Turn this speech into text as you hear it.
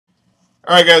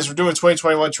All right, guys, we're doing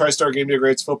 2021 Tristar Game Day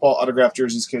Greats Football Autograph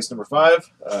Jerseys, case number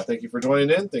 5. Thank you for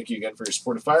joining in. Thank you again for your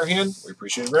support of Firehand. We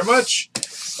appreciate it very much.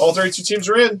 All 32 teams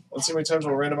are in. Let's see how many times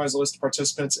we'll randomize the list of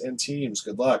participants and teams.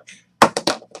 Good luck.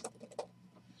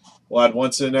 We'll add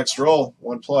 1 to the next roll.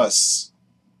 1 plus.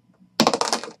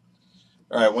 All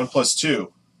right, 1 plus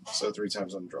 2. So 3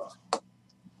 times on the draw.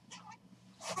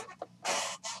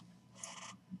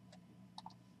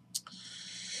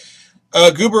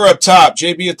 Goober up top,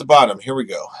 JB at the bottom. Here we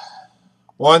go.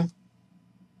 1,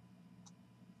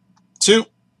 2,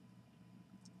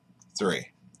 3.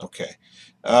 Okay.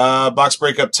 Box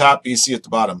break up top, BC at the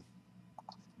bottom.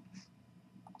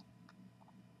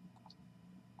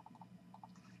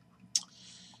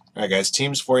 All right, guys.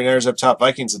 Teams, 49ers up top,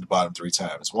 Vikings at the bottom 3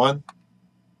 times. 1,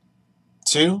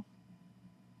 2,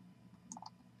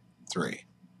 3.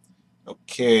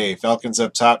 Okay. Falcons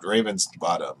up top, Ravens at the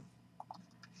bottom.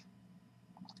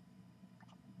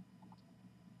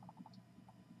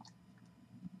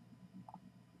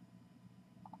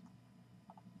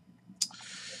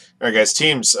 All right, guys.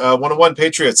 Teams, 1-1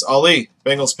 Patriots, Ali,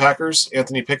 Bengals, Packers,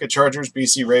 Anthony Pickett, Chargers,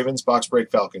 BC, Ravens, Box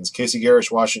Break, Falcons, Casey Garrish,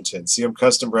 Washington, CM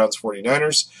Custom, Browns,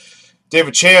 49ers,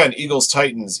 David Chan, Eagles,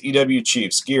 Titans, EW,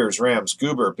 Chiefs, Gears, Rams,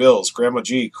 Goober, Bills, Grandma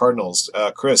G, Cardinals,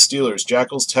 Chris, Steelers,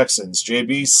 Jackals, Texans,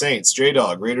 JB, Saints,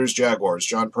 J-Dog, Raiders, Jaguars,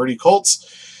 John Purdy,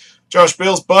 Colts, Josh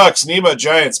Bales, Bucks, Nima,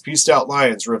 Giants, Peaced Out,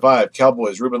 Lions, Revive,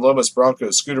 Cowboys, Ruben Lomas,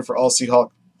 Broncos, Scooter for all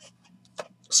Seahawks,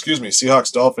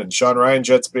 Seahawks, Dolphins, Sean Ryan,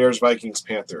 Jets, Bears, Vikings,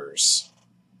 Panthers.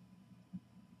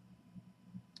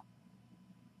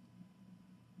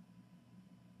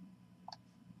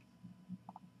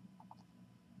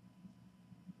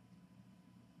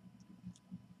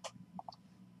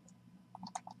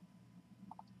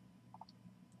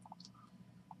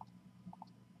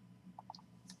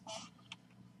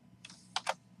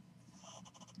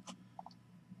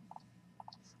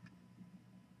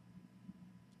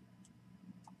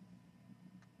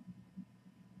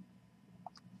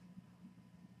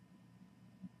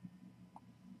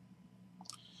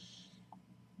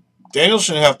 Daniel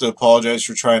shouldn't have to apologize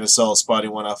for trying to sell a spotty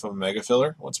one off of a mega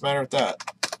filler. What's the matter with that?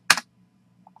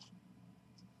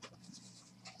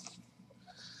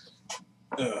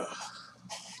 Ugh.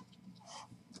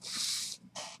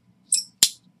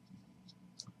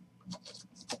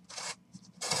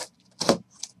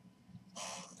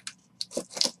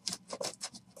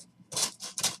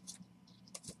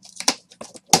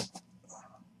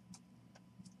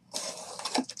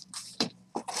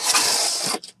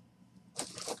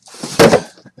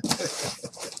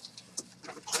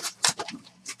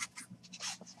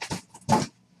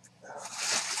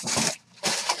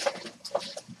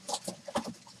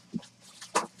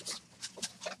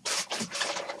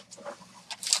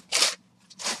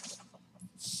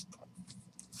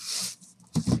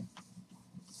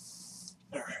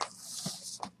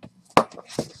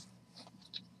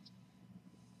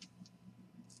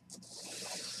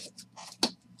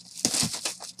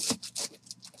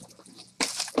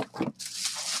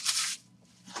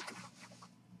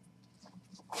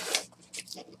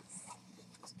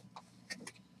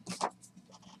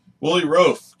 Willie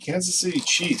Rofe, Kansas City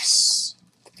Chiefs.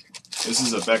 This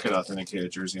is a Beckett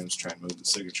authenticated jersey. I'm just trying to move the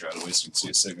signature out of the way so you can see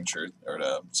a signature, or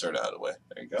to start out of the way.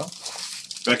 There you go.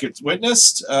 Beckett's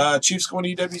witnessed. Chiefs going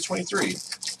to EW23.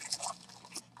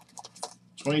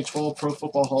 2012 Pro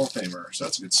Football Hall of Famer. So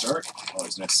that's a good start.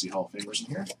 Always nice to see Hall of Famers in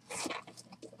here.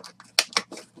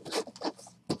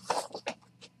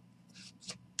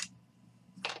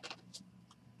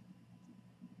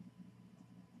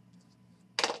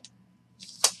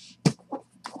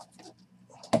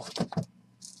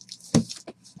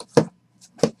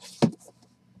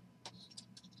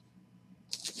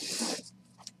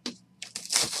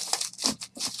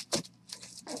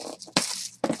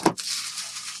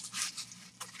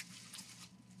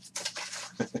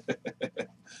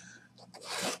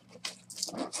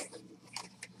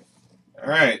 All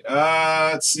right,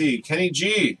 let's see. Kenny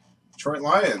G, Detroit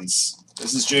Lions.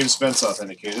 This is James Spence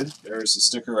authenticated. There's the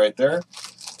sticker right there.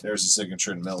 There's the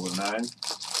signature in the middle of the 9.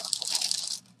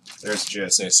 There's the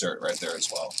JSA cert right there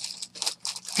as well.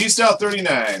 Peaced Out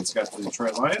 39. It's got the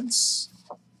Detroit Lions.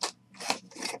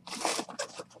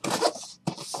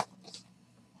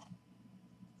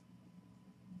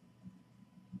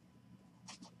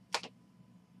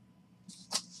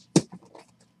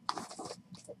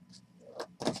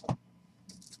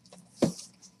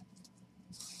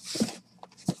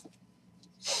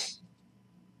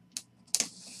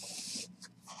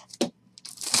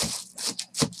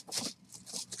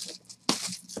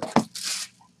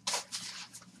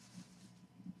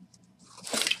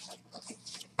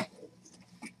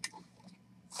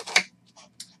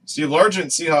 Steve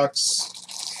Largent, Seahawks.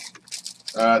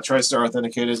 Tristar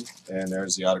authenticated. And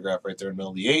there's the autograph right there in the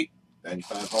middle of the 8.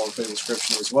 95 Hall of Fame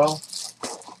inscription as well.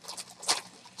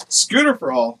 Scooter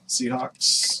for all,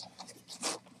 Seahawks.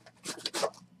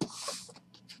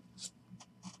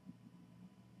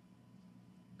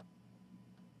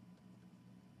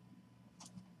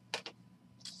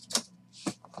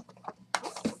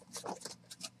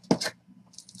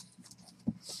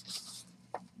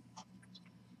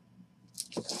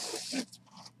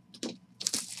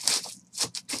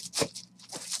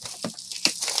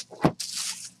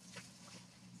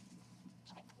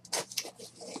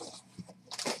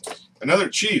 Another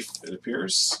Chief, it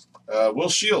appears. Will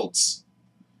Shields,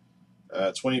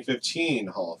 2015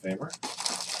 Hall of Famer.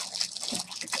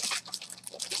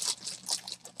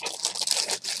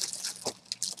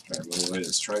 Try to move away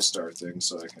this Tristar thing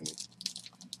so I can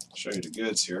show you the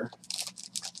goods here.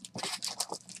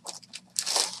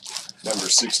 Number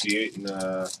 68 in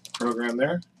the program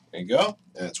there. There you go.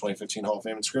 And a 2015 Hall of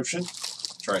Fame inscription.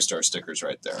 Tristar stickers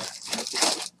right there.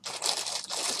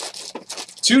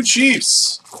 2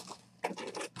 Chiefs.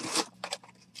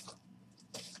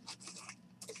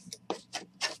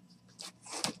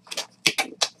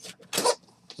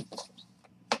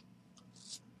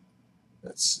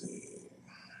 Let's see.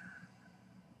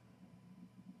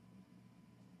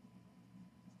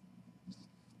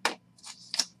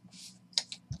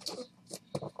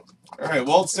 All right,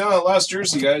 well, it's down to the last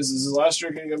jersey, guys. Is the last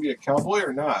jersey going to be a Cowboy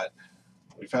or not?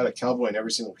 We've had a Cowboy in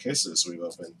every single case of this we've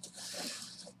opened.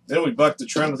 Then we bucked the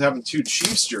trend with having 2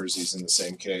 Chiefs jerseys in the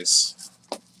same case.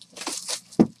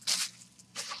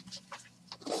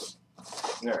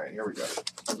 All right, here we go.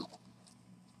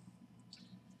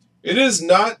 It is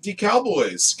not the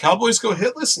Cowboys. Cowboys go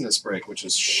hitless in this break, which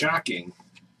is shocking.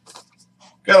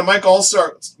 Got a Mike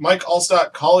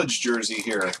Allstott college jersey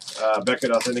here.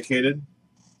 Beckett authenticated.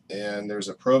 And there's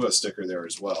a Prova sticker there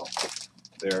as well.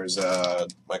 There's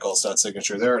Mike Allstott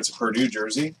signature there. It's a Purdue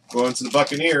jersey. Going to the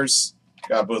Buccaneers.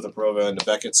 Got both a Prova and a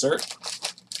Beckett cert.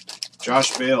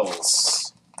 Josh Bales.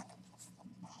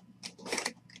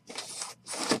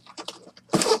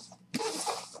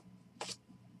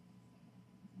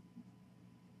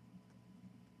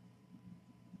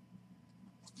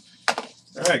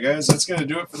 All right, guys, that's going to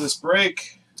do it for this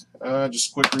break.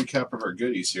 Just a quick recap of our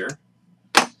goodies here.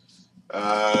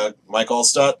 Mike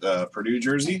Allstott, Purdue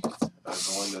jersey,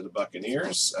 going to the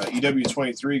Buccaneers.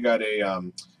 EW23 got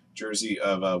a jersey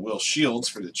of Will Shields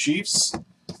for the Chiefs.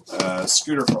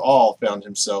 Scooter for All found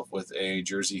himself with a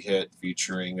jersey hit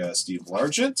featuring Steve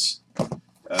Largent.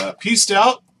 Peaced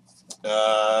Out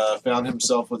found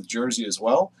himself with a jersey as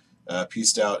well.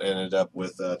 Peaced Out ended up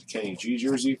with the Kenny G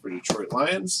jersey for Detroit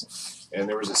Lions. And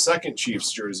there was a second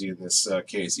Chiefs jersey in this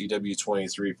case.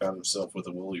 EW23 found himself with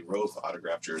a Willie Roaf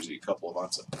autograph jersey. A couple of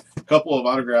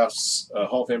autographs,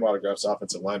 Hall of Fame autographs,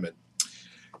 offensive linemen.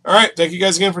 All right, thank you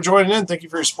guys again for joining in. Thank you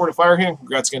for your support of Firehand.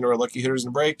 Congrats again to our lucky hitters in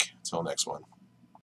the break. Until next one.